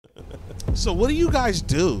So what do you guys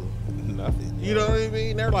do? Nothing. You know what I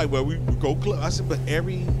mean? They're like, well, we go club. I said, but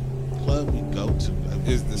every club we go to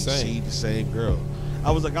Is the we same. see the same girl.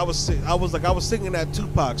 I was singing that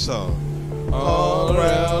Tupac song. All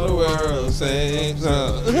around the world, same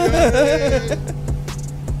song.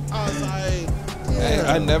 I was like, Hey,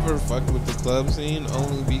 yeah. I never fucked with the club scene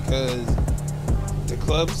only because the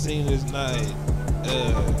club scene is not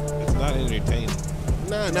it's not entertaining.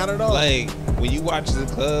 Nah, not at all. Like when you watch a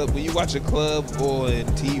club on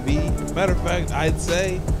TV, matter of fact, I'd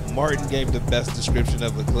say Martin gave the best description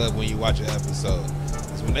of the club when you watch an episode.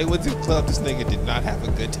 Because when they went to the club, this nigga did not have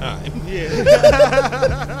a good time. Yeah.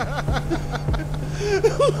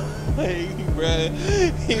 Like, bruh,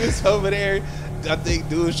 he was over there. I think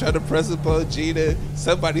dude was trying to press upon Gina.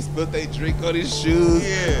 Somebody spilled their drink on his shoes.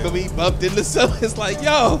 Yeah. So he bumped into someone. It's like,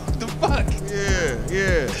 yo, what the fuck?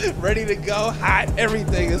 Yeah. Ready to go, hot,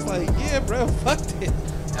 everything. It's like, yeah, bro, fuck it.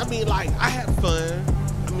 I mean, like, I had fun.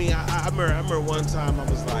 I mean, I remember one time I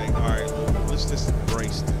was like, all right, let's just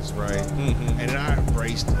embrace this, right? Mm-hmm. And then I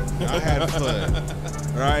embraced it. I had fun,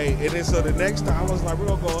 right? And then so the next time I was like, we're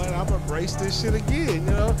gonna go and I'm gonna embrace this shit again,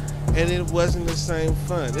 you know? And it wasn't the same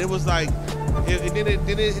fun. It was like,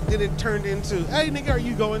 it turned into, hey nigga, are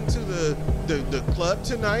you going to the club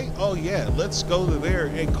tonight? Oh yeah, let's go to there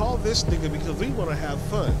and call this nigga because we want to have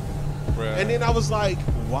fun. Bruh. And then I was like,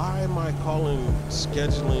 why am I calling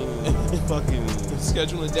scheduling fucking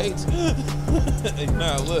Scheduling dates.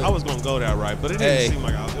 Nah, look. I was gonna go that right, but it didn't seem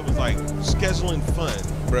like it was like scheduling fun.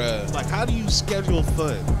 Bruh. Like, how do you schedule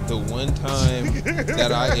fun? The one time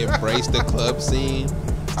that I embraced the club scene,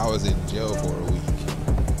 I was in jail for a week.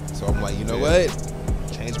 So I'm like, you know what?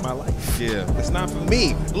 Changed my life. Yeah. It's not for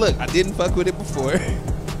me. Look, I didn't fuck with it before.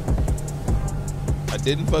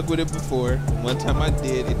 One time I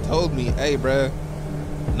did, it told me, hey, bruh,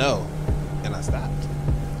 no. And I stopped.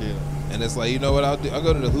 Yeah. And it's like, you know what I'll do? I'll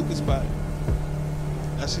go to the hookah spot.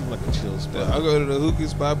 That seemed like a chill spot. I'll go to the hookah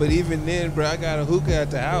spot, but even then, bruh, I got a hookah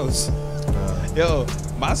at the house. Yo,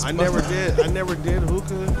 my spot. I never did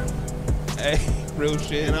hookah. Hey, real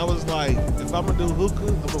shit. And I was like, if I'm gonna do hookah,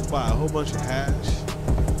 I'm gonna buy a whole bunch of hash.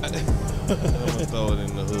 I'm gonna throw it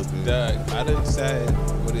in the hookah. Doug, I done said,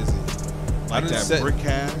 what is it? Like that brick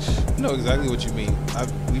hash. I know exactly what you mean.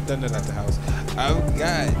 We've done that at the house. I've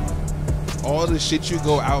got all the shit you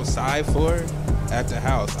go outside for at the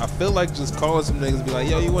house. I feel like just calling some niggas and be like,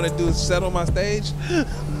 yo, you want to do a set on my stage?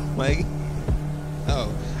 Like,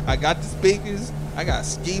 no. I got the speakers. I got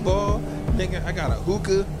skee ball. Nigga, I got a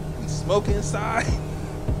hookah. We smoke inside.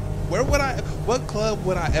 What club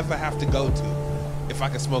would I ever have to go to if I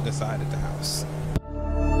could smoke inside at the house?